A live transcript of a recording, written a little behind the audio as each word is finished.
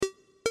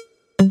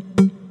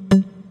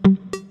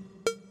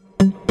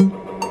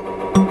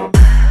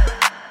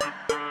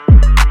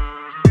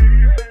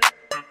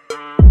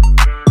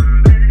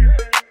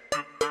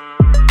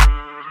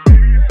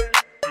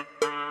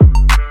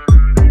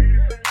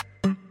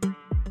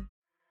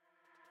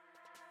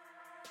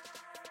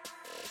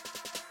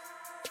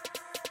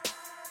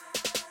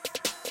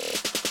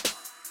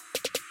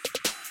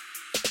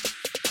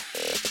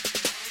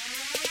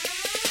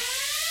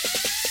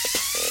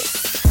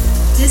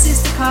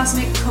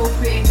Cosmic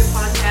Co-Creator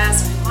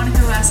Podcast with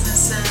Monica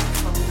Rasmussen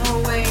from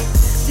Norway.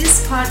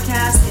 This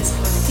podcast is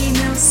for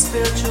female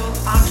spiritual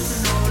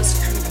entrepreneurs,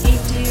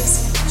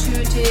 creatives,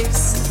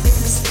 intuitives,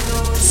 fitness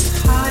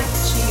lovers, high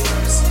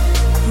achievers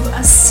who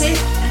are sick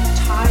and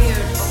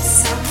tired of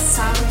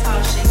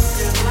self-sabotaging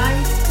their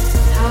life,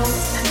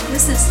 health, and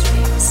business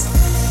dreams.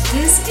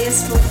 This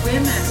is for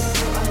women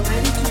who are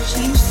ready to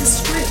change the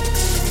script,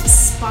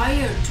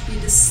 inspired to be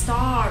the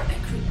star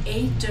and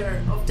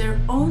creator of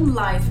their own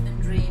life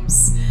and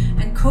dreams,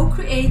 and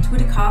co-create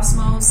with the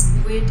cosmos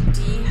with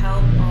the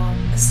help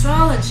of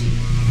astrology.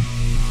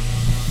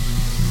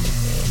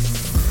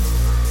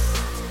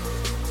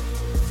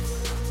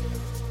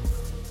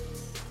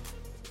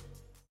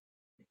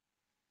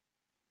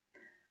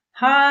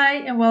 Hi,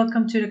 and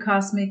welcome to the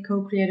Cosmic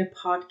Co-Creator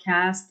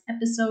Podcast,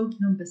 episode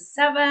number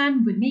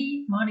 7, with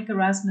me, Monica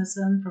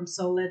Rasmussen from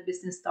Soul-Led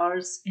Business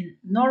Stars in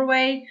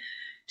Norway.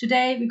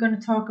 Today, we're going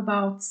to talk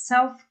about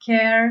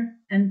self-care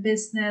and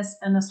business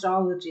and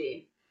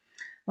astrology.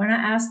 When I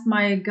asked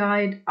my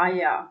guide,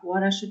 Aya,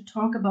 what I should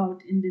talk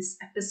about in this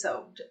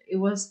episode, it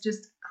was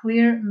just a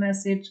clear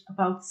message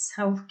about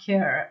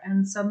self-care.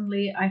 And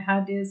suddenly I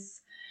had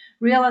this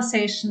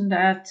realization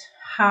that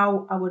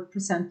how I would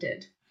present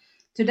it.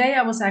 Today,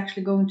 I was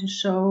actually going to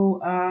show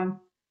a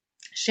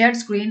shared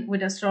screen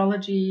with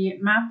astrology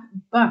map,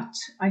 but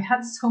I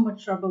had so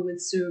much trouble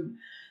with Zoom.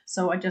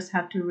 So I just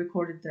had to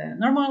record it the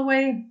normal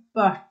way.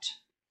 But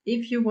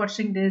if you're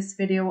watching this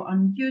video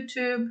on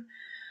YouTube,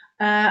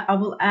 I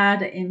will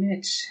add an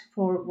image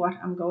for what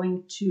I'm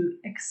going to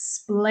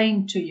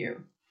explain to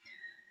you.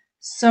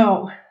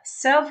 So,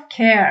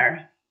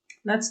 self-care.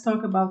 Let's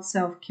talk about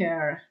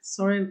self-care.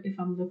 Sorry if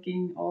I'm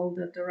looking all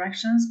the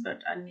directions,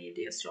 but I need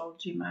the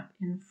astrology map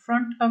in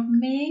front of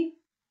me.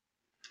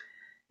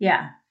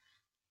 Yeah.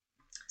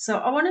 So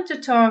I wanted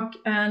to talk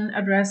and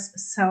address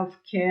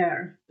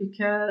self-care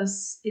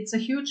because it's a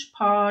huge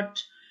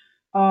part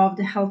of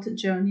the health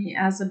journey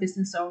as a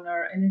business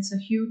owner, and it's a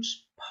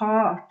huge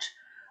part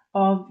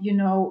of,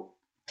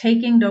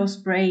 taking those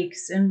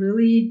breaks and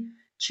really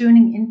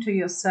tuning into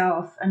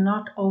yourself and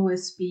not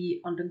always be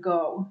on the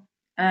go.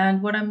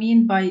 And what I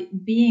mean by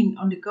being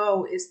on the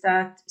go is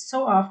that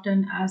so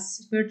often as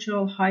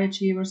spiritual high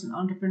achievers and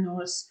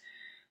entrepreneurs,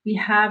 we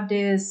have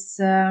this,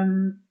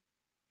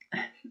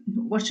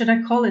 what should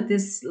I call it?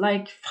 This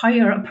like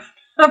fire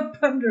up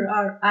under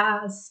our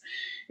ass.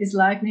 It's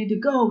like, we need to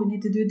go, we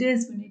need to do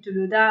this, we need to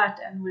do that.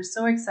 And we're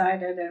so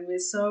excited and we're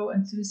so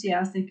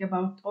enthusiastic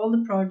about all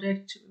the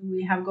projects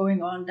we have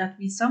going on that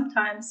we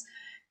sometimes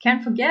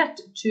can forget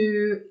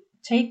to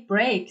take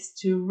breaks,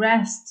 to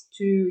rest,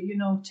 to,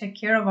 take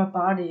care of our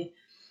body.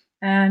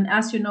 And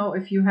as you know,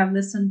 if you have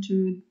listened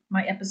to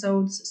my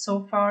episodes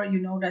so far, you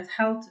know that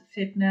health,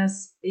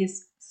 fitness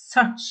is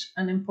such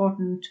an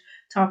important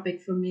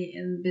topic for me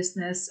in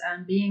business,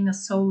 and being a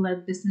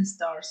soul-led business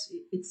stars,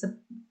 it's a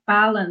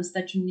balance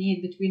that you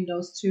need between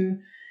those two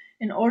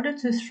in order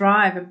to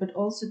thrive, but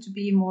also to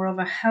be more of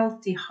a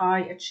healthy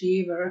high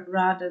achiever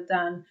rather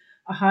than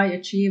a high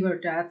achiever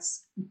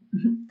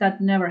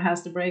that never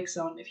has the brakes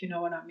on, if you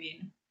know what I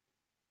mean.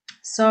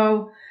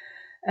 So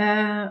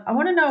I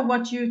want to know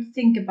what you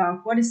think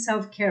about what is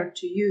self-care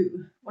to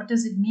you. What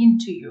does it mean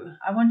to you?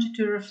 I want you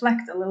to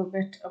reflect a little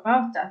bit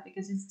about that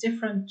because it's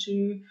different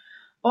to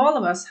all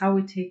of us, how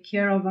we take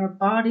care of our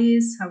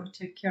bodies, how we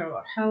take care of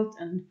our health.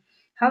 And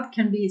health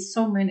can be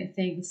so many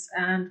things.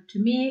 And to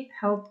me,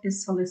 health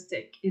is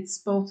holistic. It's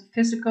both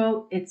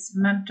physical, it's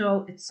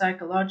mental, it's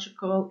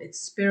psychological, it's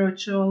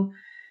spiritual.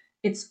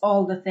 It's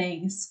all the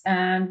things,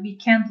 and we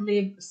can't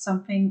live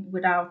something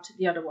without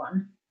the other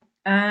one.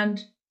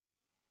 And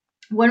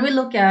when we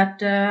look at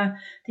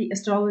the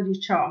astrology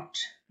chart,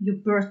 your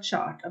birth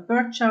chart, a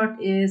birth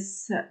chart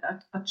is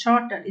a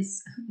chart that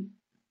is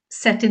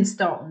set in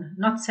stone,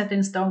 not set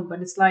in stone,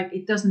 but it's like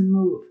it doesn't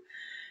move.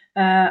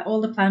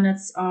 All the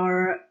planets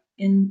are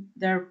in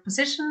their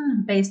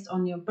position based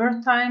on your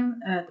birth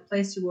time, the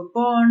place you were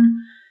born,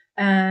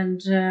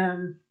 and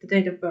the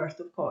date of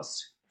birth, of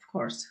course.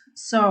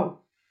 So,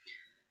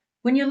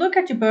 when you look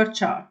at your birth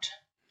chart,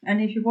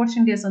 and if you're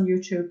watching this on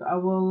YouTube, I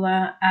will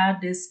add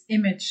this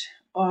image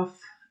of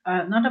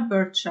not a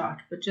birth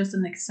chart, but just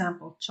an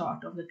example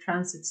chart of the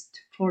transits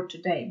for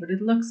today. But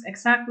it looks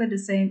exactly the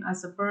same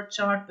as a birth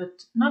chart,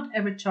 but not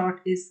every chart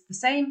is the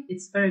same.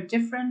 It's very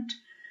different.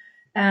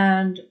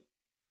 And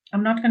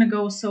I'm not going to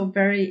go so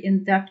very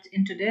in depth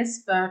into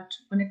this, but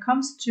when it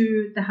comes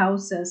to the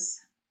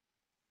houses,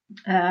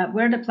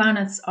 where the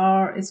planets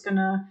are, it's going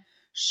to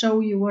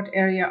show you what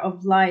area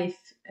of life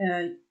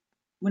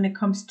when it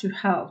comes to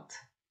health,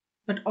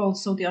 but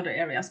also the other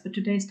areas. But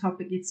today's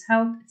topic is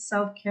health, it's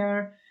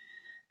self-care,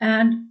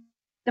 and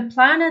the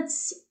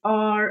planets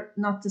are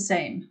not the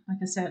same, like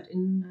I said,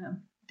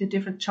 in the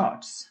different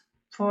charts.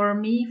 For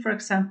me, for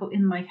example,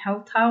 in my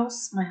health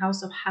house, my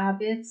house of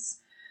habits,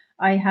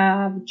 I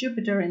have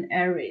Jupiter in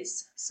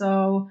Aries.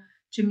 So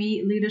to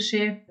me,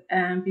 leadership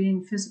and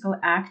being physically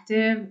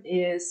active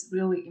is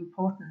really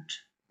important.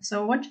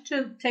 So I want you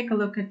to take a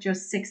look at your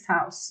 6th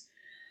house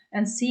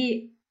and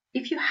see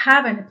if you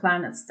have any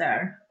planets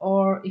there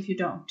or if you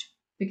don't.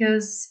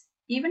 Because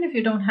even if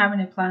you don't have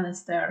any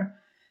planets there,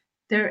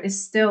 there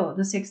is still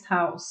the sixth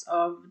house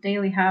of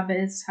daily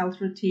habits, health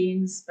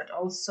routines, but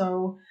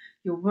also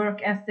your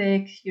work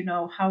ethic,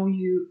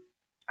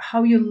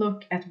 how you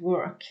look at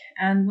work.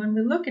 And when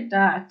we look at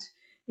that,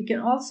 it can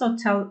also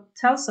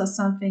tells us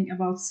something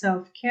about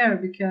self-care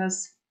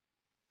because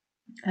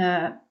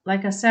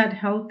like I said,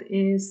 health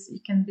is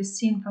it can be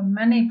seen from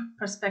many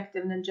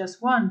perspectives than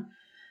just one.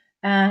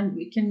 And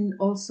we can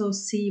also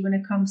see when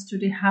it comes to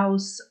the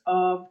house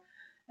of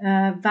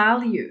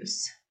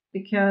values,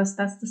 because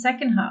that's the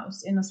second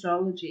house in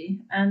astrology.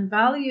 And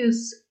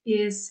values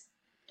is,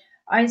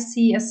 I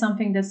see as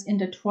something that's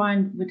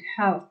intertwined with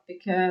health,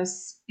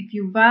 because if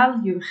you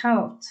value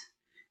health,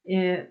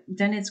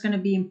 then it's going to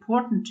be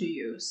important to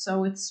you.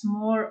 So it's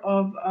more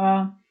of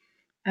a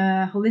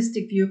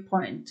holistic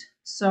viewpoint.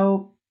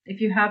 So if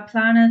you have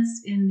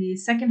planets in the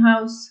second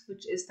house,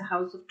 which is the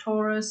house of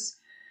Taurus,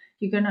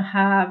 you're going to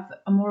have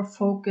a more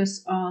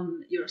focus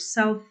on your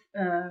self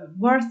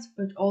worth,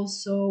 but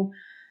also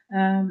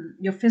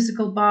your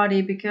physical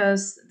body,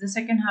 because the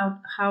second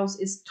house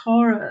is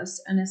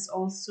Taurus and it's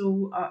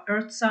also a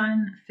earth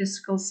sign,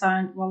 physical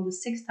sign, while the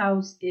sixth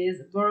house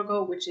is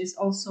Virgo, which is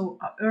also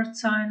a earth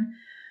sign,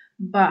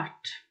 but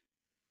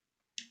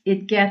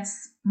it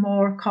gets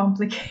more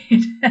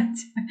complicated.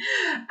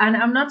 And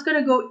I'm not going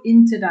to go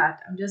into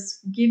that. I'm just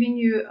giving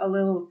you a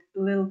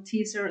little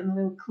teaser and a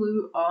little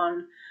clue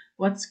on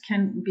what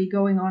can be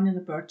going on in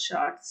the birth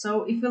chart.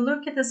 So if you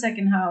look at the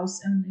second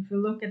house and if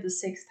you look at the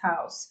sixth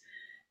house,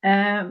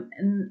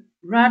 and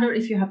rather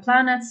if you have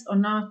planets or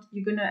not,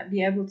 you're going to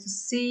be able to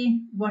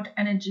see what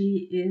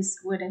energy is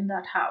within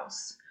that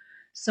house.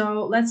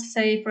 So let's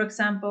say, for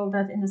example,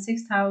 that in the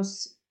sixth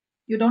house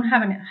you don't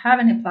have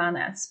any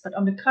planets, but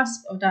on the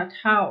cusp of that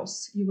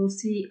house you will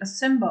see a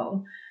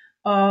symbol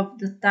of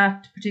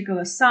that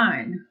particular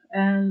sign.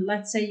 And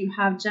let's say you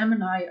have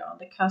Gemini on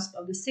the cusp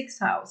of the sixth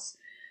house,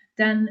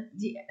 then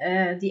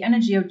the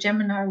energy of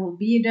Gemini will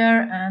be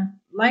there, and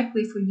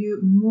likely for you,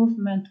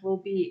 movement will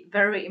be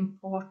very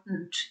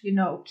important.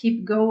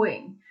 Keep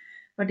going.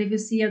 But if you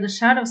see on the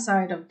shadow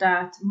side of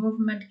that,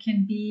 movement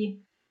can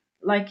be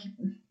like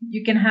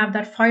you can have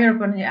that fire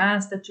up on your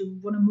ass that you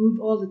want to move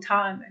all the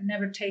time and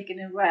never take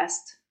any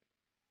rest.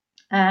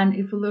 And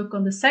if we look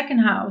on the second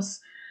house,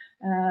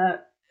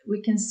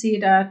 we can see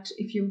that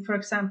if you, for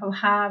example,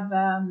 have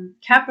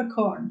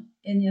Capricorn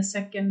in your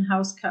second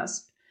house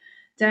cusp,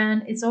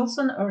 then it's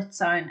also an earth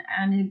sign,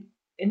 and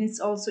it's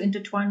also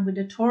intertwined with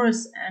the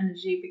Taurus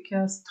energy,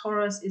 because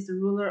Taurus is the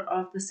ruler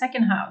of the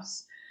second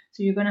house.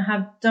 So you're going to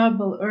have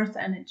double earth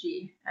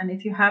energy. And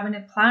if you have any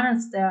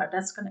planets there,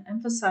 that's going to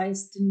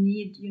emphasize the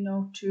need,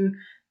 to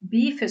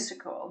be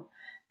physical.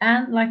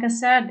 And like I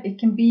said, it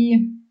can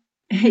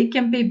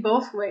be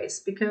both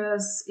ways,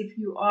 because if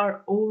you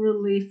are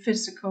overly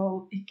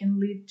physical, it can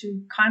lead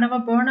to kind of a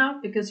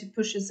burnout because you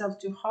push yourself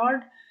too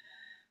hard.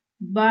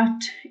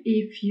 But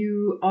if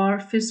you are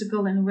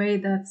physical in a way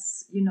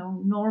that's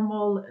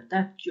normal,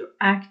 that you're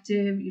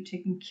active, you're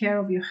taking care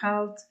of your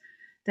health,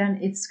 then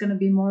it's going to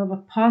be more of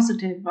a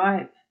positive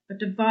vibe. But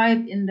the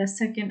vibe in the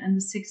second and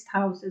the sixth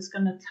house is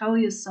going to tell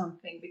you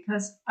something,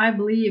 because I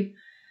believe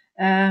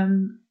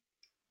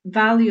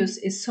values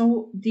is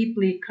so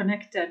deeply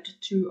connected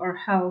to our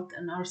health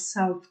and our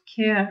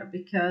self-care,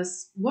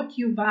 because what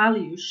you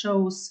value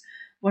shows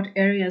what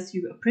areas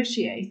you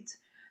appreciate.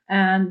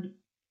 And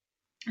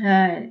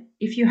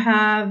if you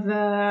have,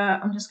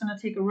 I'm just going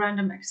to take a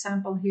random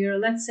example here.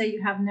 Let's say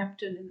you have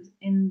Neptune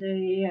in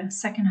the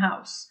second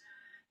house.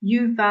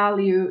 You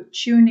value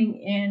tuning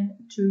in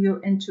to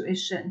your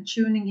intuition,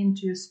 tuning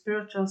into your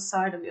spiritual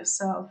side of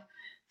yourself.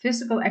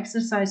 Physical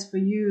exercise for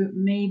you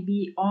may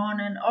be on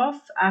and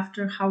off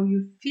after how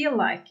you feel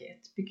like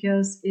it,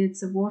 because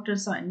it's a water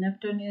sign.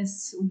 Neptune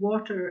is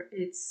water.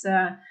 It's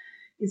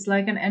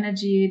like an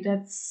energy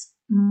that's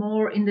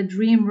more in the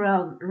dream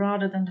realm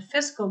rather than the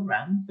physical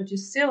realm, but you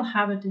still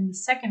have it in the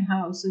second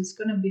house, so it's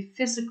going to be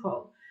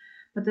physical.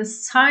 But the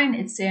sign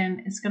it's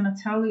in is going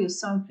to tell you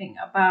something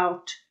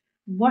about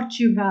what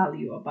you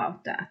value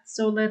about that.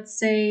 So let's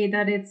say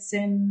that it's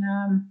in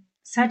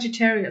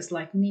Sagittarius,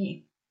 like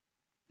me.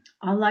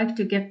 I like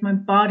to get my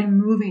body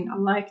moving. I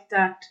like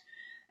that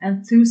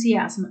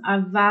enthusiasm. I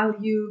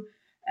value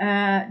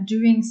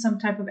doing some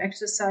type of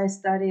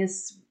exercise that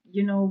is,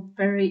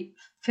 very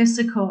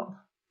physical.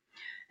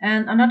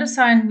 And another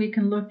sign we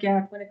can look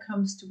at when it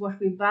comes to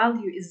what we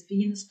value is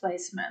Venus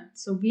placement.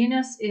 So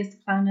Venus is the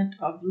planet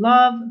of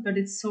love, but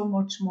it's so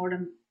much more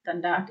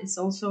than that. It's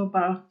also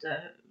about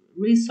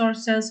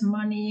resources,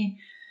 money,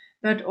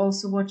 but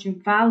also what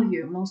you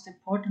value. Most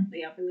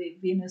importantly, I believe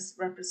Venus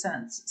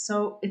represents.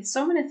 So it's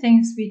so many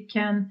things we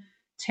can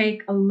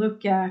take a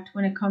look at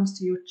when it comes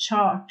to your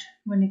chart,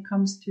 when it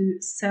comes to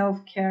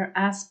self-care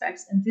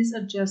aspects. And these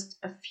are just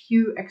a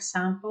few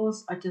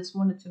examples. I just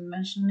wanted to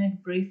mention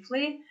it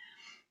briefly,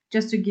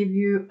 just to give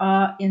you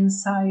an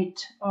insight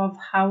of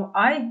how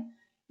I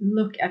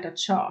look at a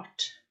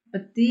chart.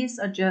 But these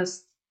are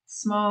just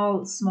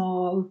small,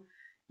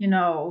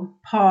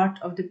 part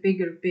of the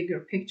bigger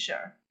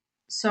picture.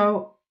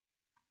 So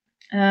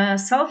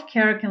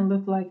self-care can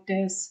look like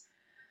this.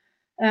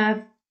 uh,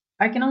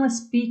 I can only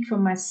speak for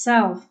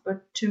myself,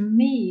 but to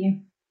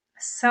me,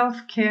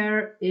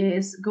 self-care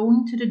is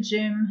going to the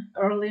gym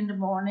early in the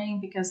morning,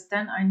 because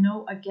then I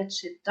know I get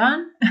shit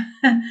done.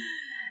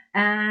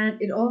 And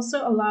it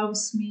also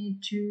allows me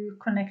to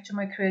connect to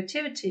my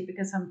creativity,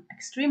 because I'm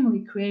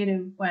extremely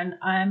creative when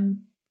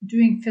I'm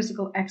doing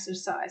physical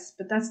exercise.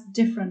 But that's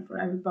different for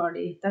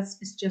everybody. That's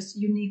it's just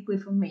uniquely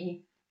for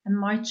me and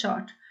my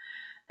chart.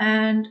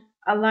 And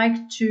I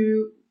like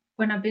to,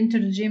 when I've been to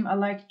the gym, I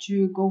like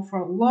to go for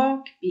a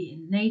walk, be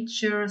in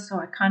nature. So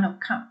I kind of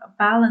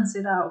balance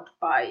it out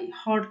by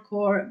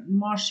hardcore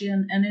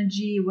Martian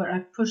energy, where I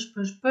push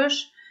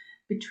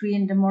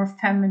between the more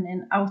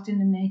feminine out in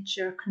the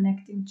nature,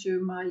 connecting to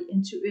my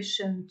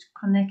intuition,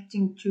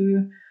 connecting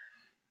to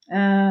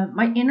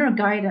my inner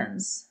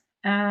guidance.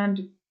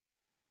 And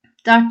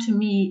that to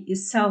me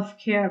is self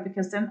care,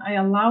 because then I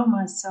allow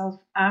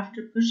myself,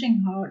 after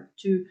pushing hard,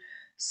 to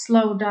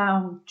slow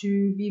down,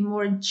 to be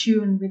more in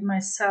tune with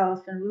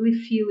myself and really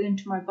feel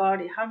into my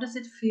body. How does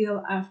it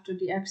feel after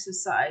the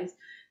exercise?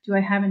 Do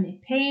I have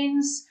any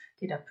pains?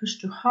 Did I push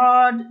too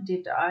hard?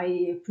 Did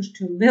I push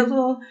too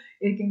little?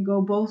 It can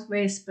go both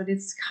ways, but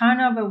it's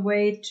kind of a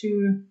way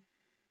to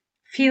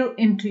feel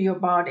into your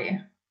body.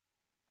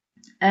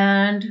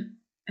 And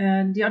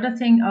the other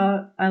thing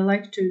I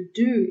like to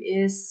do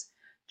is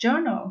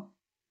journal.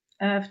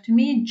 To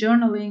me,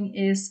 journaling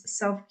is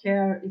self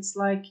care. It's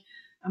like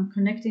I'm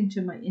connecting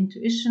to my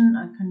intuition,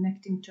 I'm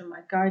connecting to my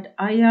guide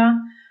Aya.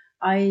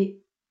 I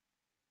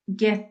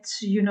get,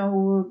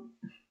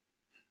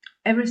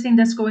 everything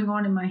that's going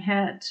on in my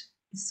head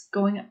is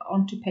going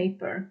onto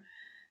paper.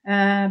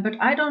 But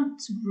I don't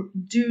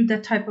do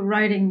that type of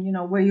writing,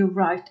 where you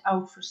write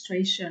out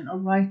frustration or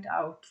write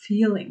out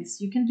feelings.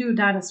 You can do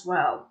that as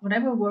well,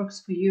 whatever works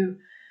for you.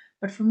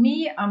 But for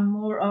me, I'm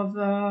more of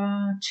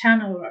a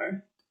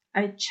channeler.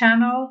 I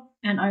channel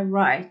and I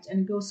write,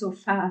 and it goes so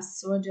fast.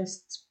 So I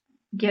just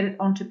get it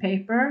onto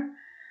paper,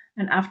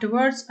 and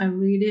afterwards I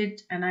read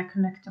it and I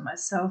connect to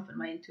myself and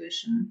my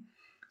intuition.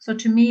 So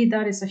to me,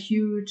 that is a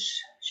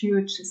huge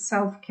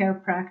self care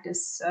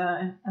practice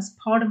as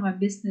part of my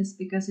business,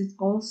 because it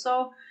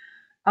also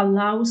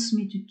allows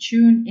me to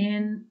tune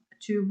in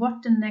to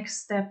what the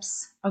next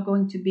steps are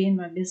going to be in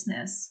my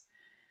business.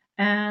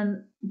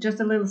 And just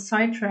a little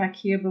sidetrack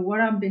here, but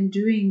what I've been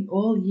doing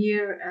all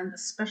year, and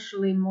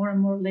especially more and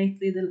more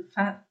lately,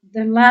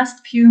 the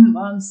last few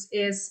months,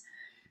 is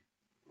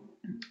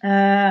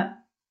uh,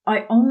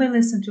 I only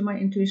listen to my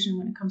intuition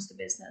when it comes to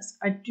business.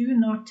 I do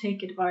not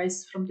take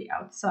advice from the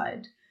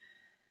outside.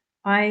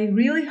 I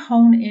really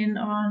hone in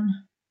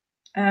on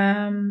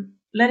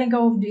letting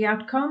go of the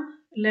outcome,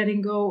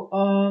 letting go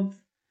of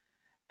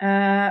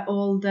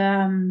all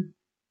the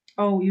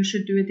oh, you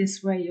should do it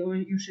this way or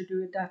you should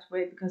do it that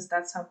way, because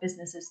that's how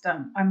business is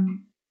done.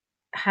 I'm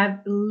have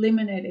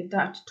eliminated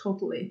that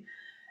totally.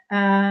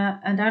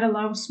 And that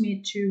allows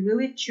me to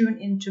really tune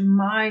into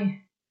my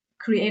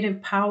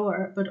creative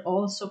power, but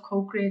also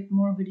co create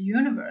more with the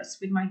universe,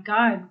 with my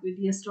guide, with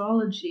the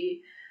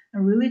astrology,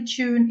 and really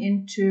tune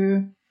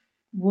into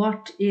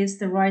what is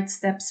the right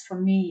steps for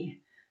me.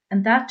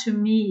 And that to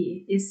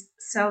me is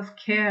self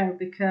care,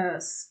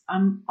 because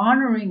I'm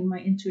honoring my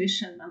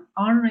intuition, I'm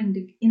honoring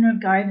the inner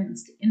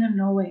guidance, the inner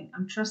knowing,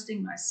 I'm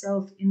trusting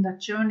myself in that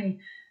journey.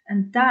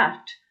 And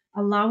that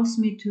allows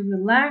me to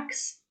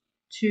relax,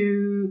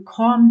 to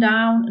calm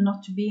down, and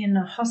not to be in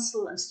a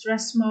hustle and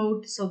stress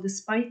mode. So,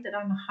 despite that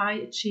I'm a high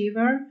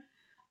achiever,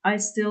 I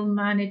still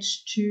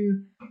manage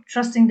to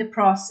trusting the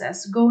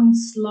process, going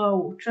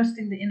slow,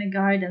 trusting the inner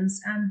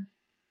guidance. And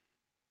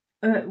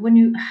when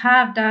you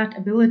have that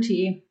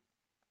ability,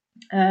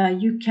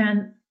 you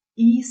can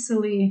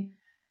easily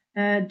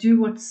do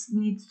what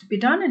needs to be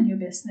done in your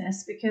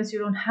business, because you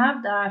don't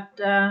have that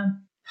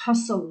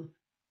hustle,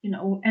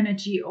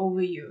 energy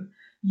over you.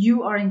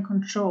 You are in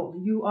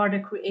control. You are the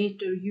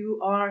creator.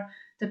 You are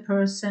the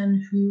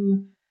person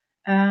who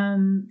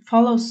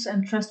follows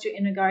and trusts your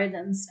inner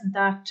guidance, and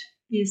that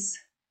is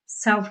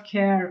self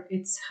care.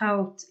 It's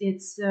health.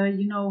 It's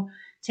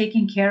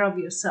taking care of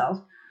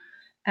yourself.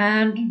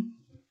 And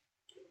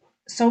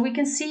so we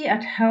can see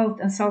at health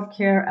and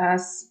self-care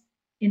as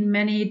in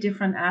many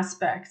different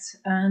aspects,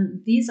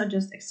 and these are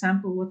just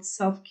example what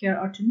self-care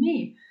are to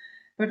me.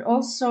 But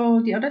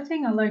also the other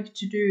thing I like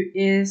to do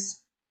is,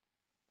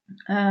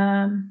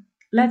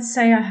 let's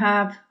say I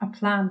have a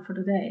plan for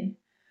the day.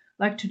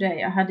 Like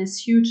today, I had this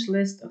huge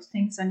list of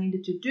things I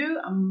needed to do.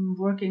 I'm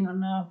working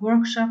on a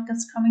workshop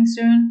that's coming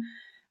soon.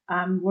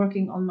 I'm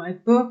working on my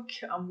book.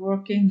 I'm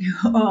working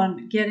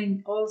on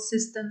getting all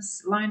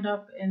systems lined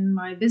up in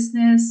my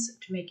business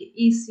to make it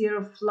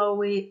easier,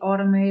 flowy,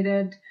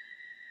 automated.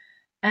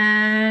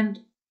 And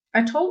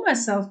I told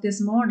myself this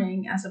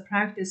morning, as a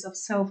practice of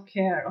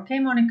self-care, okay,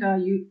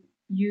 Monica,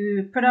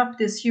 you put up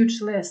this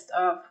huge list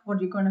of what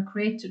you're going to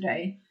create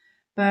today.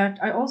 But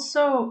I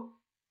also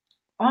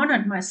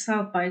honored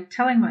myself by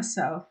telling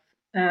myself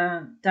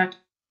that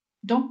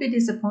Don't be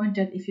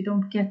disappointed if you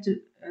don't get to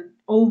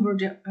over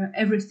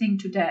everything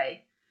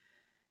today.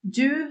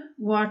 Do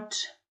what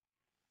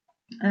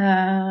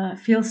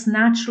feels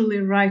naturally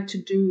right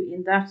to do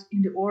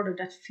in the order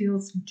that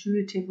feels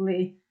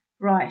intuitively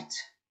right.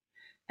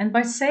 And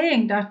by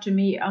saying that to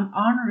me, I'm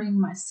honoring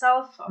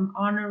myself. I'm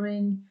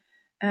honoring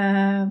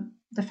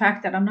the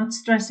fact that I'm not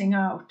stressing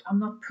out. I'm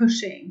not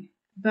pushing.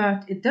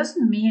 But it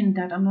doesn't mean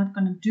that I'm not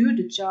going to do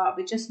the job.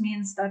 It just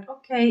means that,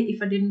 okay,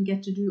 if I didn't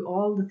get to do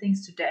all the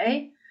things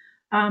today,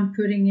 I'm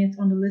putting it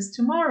on the list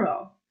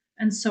tomorrow,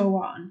 and so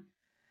on.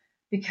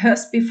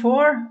 Because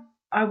before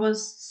I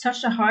was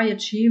such a high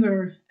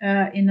achiever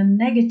in a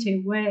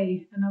negative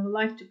way, and I would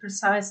like to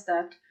precise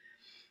that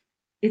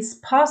it's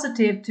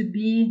positive to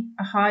be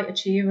a high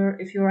achiever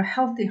if you're a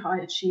healthy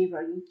high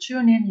achiever. You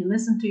tune in, you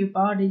listen to your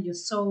body, you're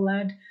soul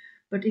led.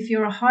 But if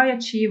you're a high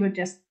achiever,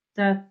 just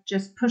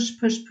push,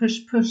 push, push,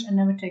 push, and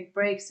never take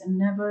breaks, and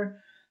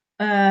never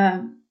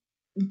uh,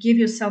 give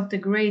yourself the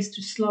grace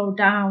to slow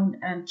down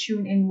and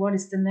tune in what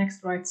is the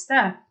next right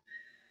step,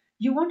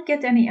 you won't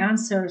get any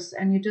answers,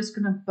 and you're just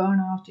gonna burn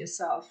out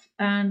yourself.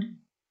 And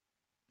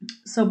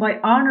so by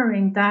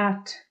honoring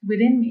that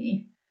within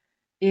me,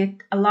 it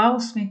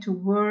allows me to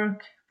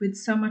work with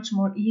so much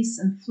more ease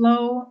and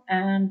flow,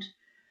 and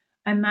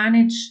I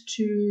manage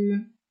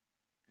to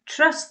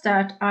trust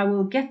that I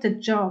will get the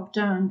job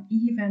done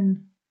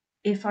even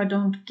if I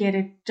don't get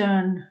it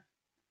done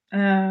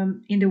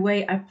in the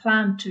way I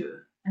plan to.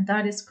 And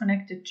that is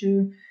connected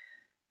to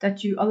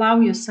that you allow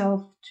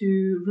yourself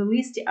to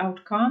release the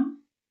outcome,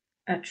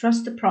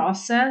 trust the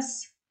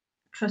process,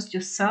 trust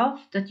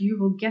yourself that you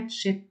will get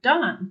shit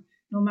done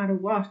no matter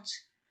what,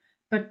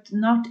 but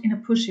not in a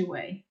pushy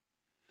way.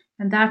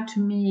 And that to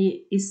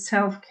me is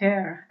self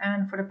care.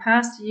 And for the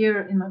past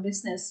year in my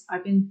business,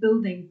 I've been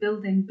building,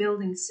 building,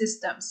 building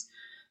systems,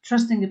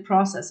 trusting the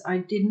process. I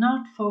did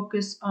not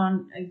focus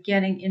on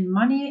getting in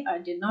money, I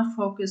did not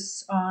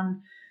focus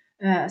on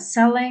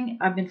selling.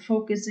 I've been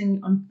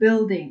focusing on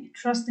building,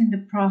 trusting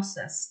the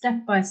process,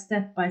 step by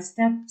step by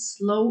step,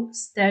 slow,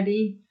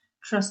 steady,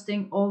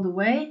 trusting all the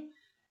way.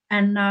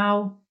 And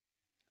now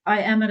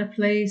I am at a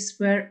place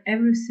where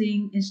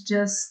everything is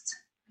just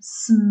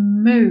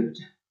smooth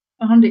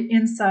on the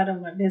inside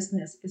of my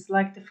business. It's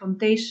like the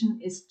foundation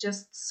is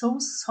just so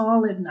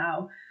solid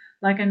now,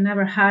 like I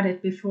never had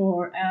it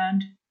before.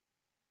 And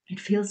it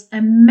feels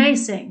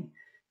amazing,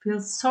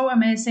 feels so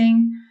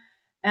amazing.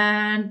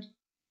 And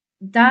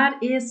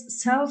that is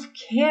self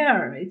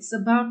care. It's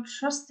about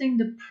trusting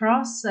the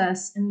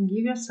process and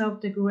give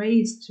yourself the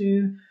grace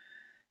to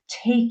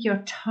take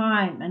your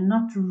time and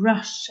not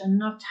rush and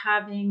not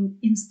having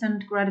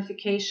instant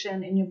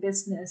gratification in your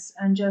business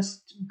and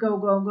just go,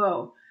 go,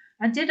 go.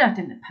 I did that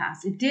in the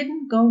past. It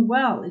didn't go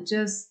well.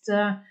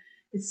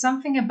 It's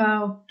something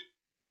about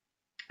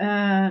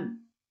uh,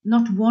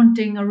 not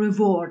wanting a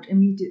reward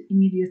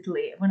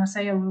immediately. When I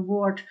say a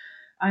reward,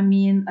 I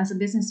mean, as a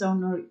business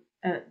owner,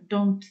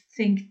 don't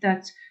think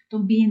that,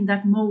 don't be in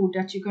that mode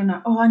that you're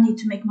gonna, oh, I need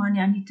to make money,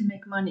 I need to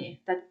make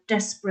money, that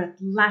desperate,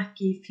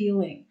 lackey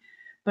feeling,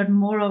 but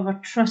more of a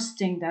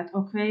trusting that,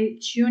 okay,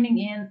 tuning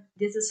in,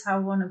 this is how I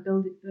want to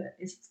build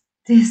it,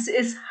 this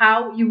is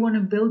how you want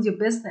to build your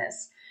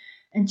business,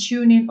 and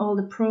tune in all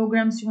the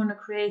programs you want to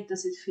create.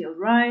 Does it feel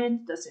right?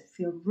 Does it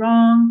feel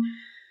wrong?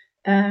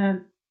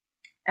 Um,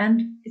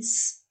 and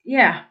it's,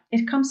 yeah,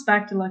 it comes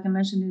back to, like I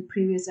mentioned in the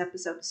previous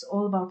episode, it's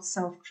all about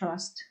self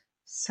trust,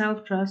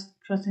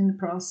 trusting the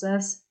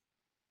process,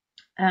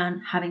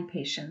 and having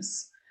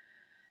patience.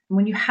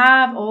 When you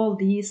have all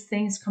these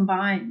things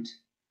combined,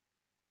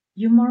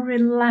 you're more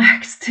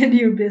relaxed in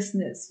your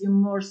business, you're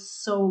more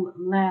soul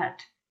led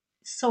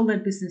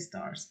business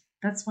stars.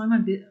 That's why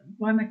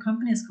my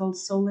company is called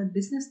Soul Led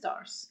Business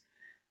Stars.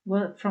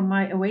 Well, from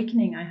my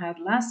awakening I had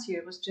last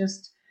year, was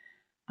just,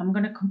 I'm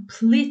going to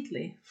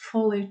completely,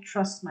 fully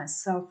trust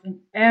myself in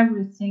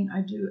everything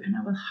I do. And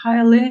I will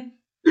highly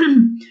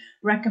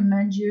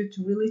recommend you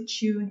to really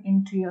tune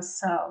into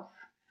yourself.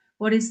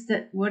 What is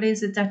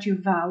it that you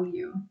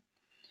value?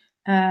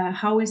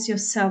 How is your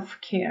self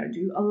care? Do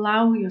you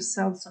allow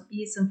yourself some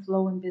ease and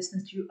flow in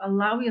business? Do you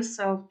allow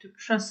yourself to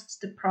trust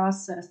the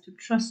process, to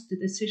trust the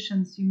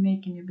decisions you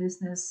make in your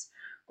business?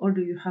 Or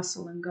do you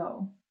hustle and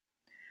go?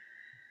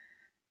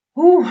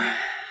 Ooh,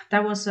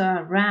 that was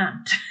a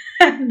rant.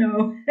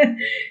 No,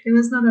 it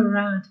was not a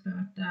rant,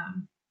 but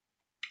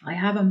I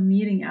have a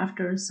meeting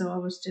after, so I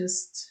was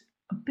just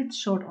a bit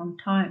short on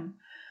time.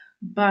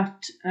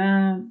 But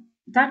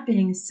that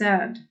being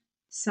said,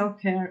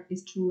 self care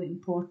is truly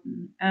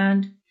important.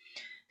 And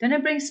then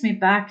it brings me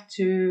back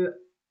to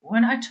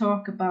when I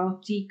talk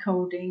about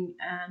decoding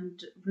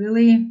and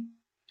really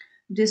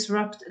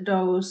disrupt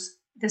those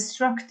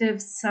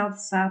destructive self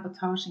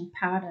sabotaging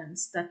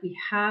patterns that we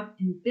have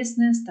in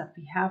business, that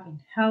we have in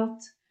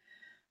health.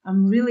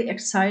 I'm really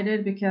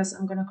excited because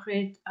I'm going to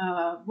create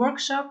a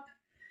workshop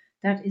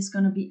that is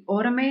going to be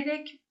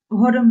automated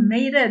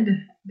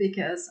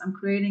because I'm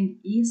creating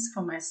ease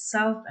for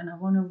myself, and I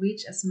want to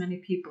reach as many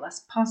people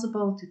as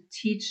possible to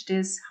teach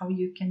this, how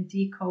you can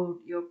decode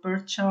your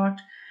birth chart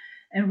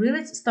and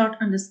really start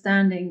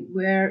understanding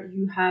where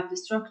you have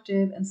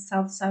destructive and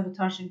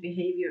self-sabotaging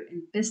behavior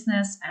in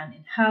business and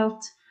in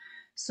health.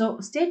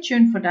 So stay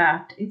tuned for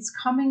that. It's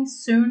coming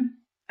soon.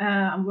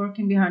 I'm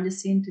working behind the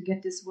scene to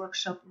get this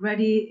workshop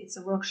ready. It's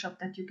a workshop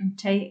that you can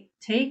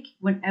take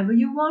whenever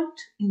you want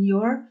in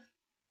your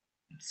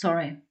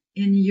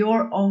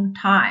own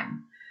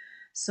time.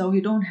 So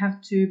you don't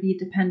have to be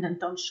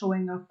dependent on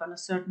showing up on a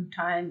certain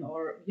time,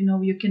 or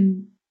you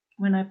can,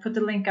 when I put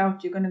the link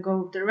out, you're going to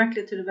go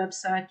directly to the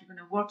website, you're going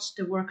to watch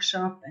the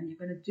workshop, and you're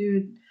going to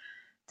do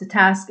the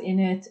task in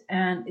it,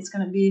 and it's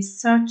going to be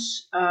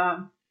such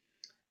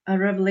a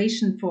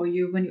revelation for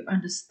you when you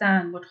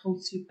understand what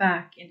holds you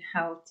back in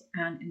health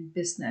and in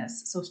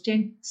business. So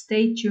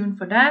stay tuned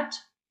for that.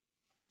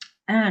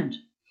 And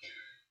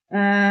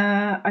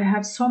I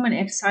have so many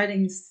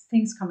exciting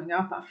things coming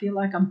up. I feel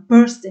like I'm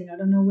bursting. I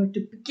don't know where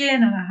to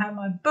begin. And I have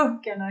my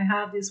book, and I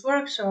have this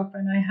workshop,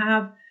 and I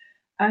have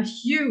a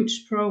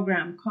huge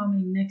program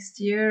coming next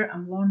year.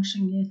 I'm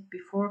launching it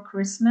before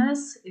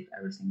Christmas if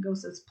everything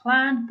goes as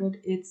planned. But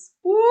it's,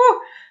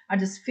 I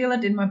just feel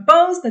it in my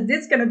bones that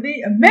this is going to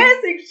be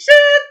amazing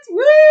shit.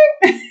 Woo!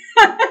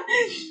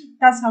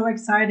 That's how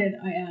excited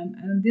I am.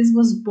 And this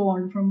was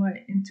born from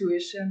my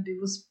intuition. It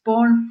was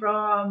born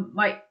from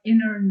my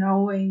inner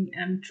knowing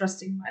and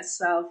trusting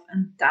myself.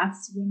 And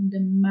that's when the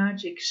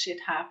magic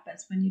shit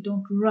happens, when you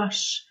don't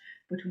rush,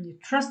 but when you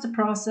trust the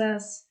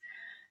process.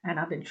 And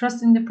I've been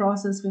trusting the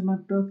process with my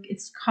book.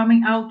 It's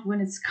coming out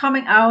when it's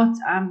coming out.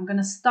 I'm going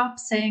to stop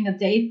saying a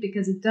date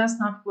because it does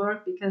not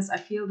work, because I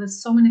feel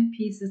there's so many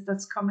pieces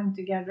that's coming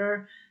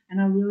together,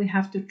 and I really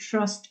have to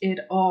trust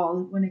it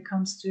all when it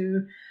comes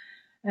to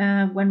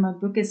when my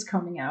book is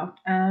coming out.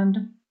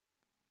 And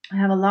I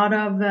have a lot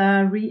of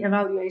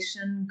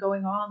re-evaluation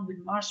going on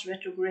with Mars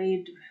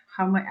retrograde,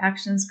 how my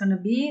action is going to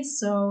be.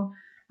 So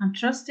I'm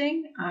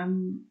trusting.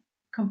 I'm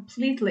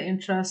completely in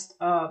trust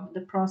of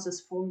the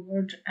process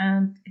forward,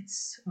 and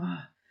it's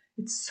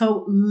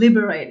so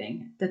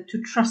liberating that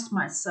to trust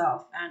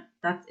myself. And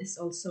that is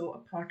also a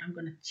part I'm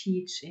going to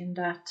teach in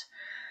that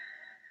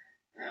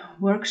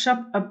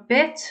workshop a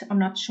bit. I'm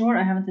not sure,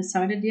 I haven't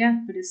decided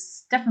yet, but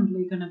it's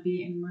definitely going to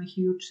be in my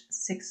huge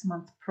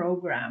 6-month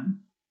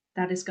program.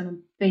 That is going to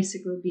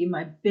basically be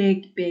my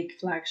big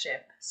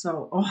flagship.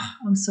 So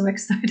I'm so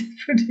excited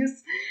for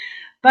this.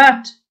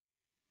 But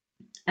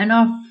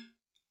enough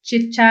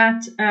chit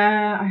chat.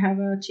 I have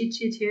a cheat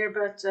sheet here,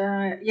 but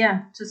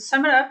to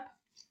sum it up,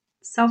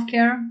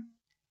 self-care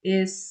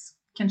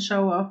can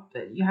show up.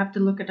 You have to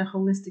look at the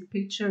holistic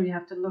picture. You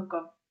have to look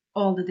at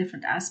all the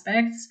different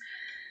aspects.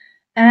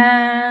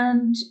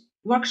 And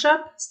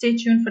workshop, stay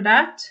tuned for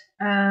that.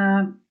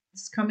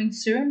 It's coming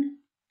soon.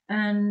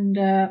 And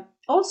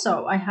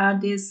also, I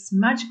had this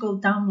magical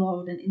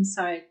download and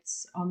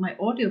insights on my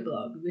audio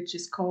blog, which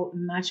is called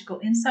Magical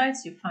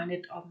Insights. You find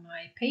it on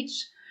my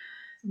page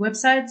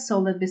website,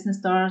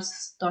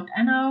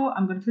 soulthatbusinessstars.no.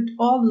 I'm going to put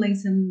all the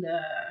links in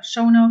the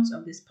show notes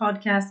of this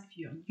podcast. If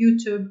you're on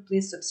YouTube,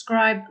 please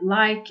subscribe,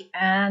 like,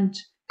 and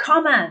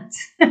comment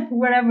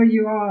wherever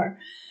you are.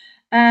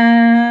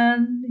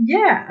 And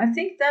I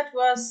think that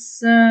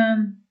was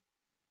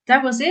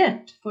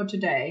it for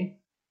today.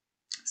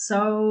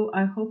 So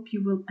I hope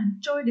you will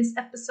enjoy this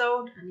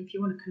episode. And if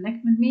you want to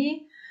connect with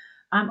me,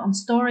 I'm on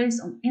stories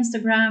on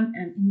Instagram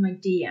and in my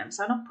DMs.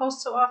 I don't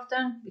post so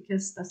often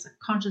because that's a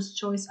conscious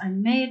choice I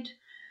made.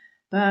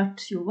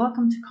 But you're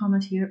welcome to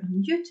comment here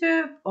on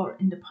YouTube or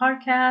in the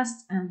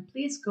podcast. And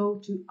please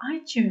go to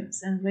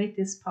iTunes and rate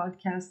this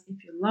podcast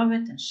if you love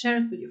it, and share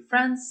it with your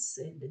friends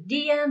in the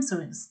DMs or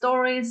in the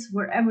stories,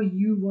 wherever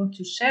you want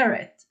to share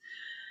it.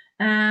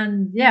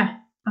 And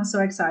I'm so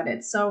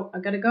excited. So I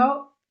gotta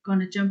go.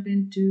 Gonna jump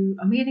into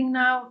a meeting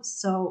now.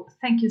 So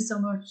thank you so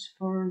much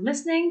for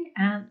listening,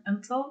 and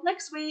until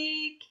next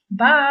week.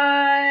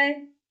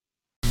 Bye.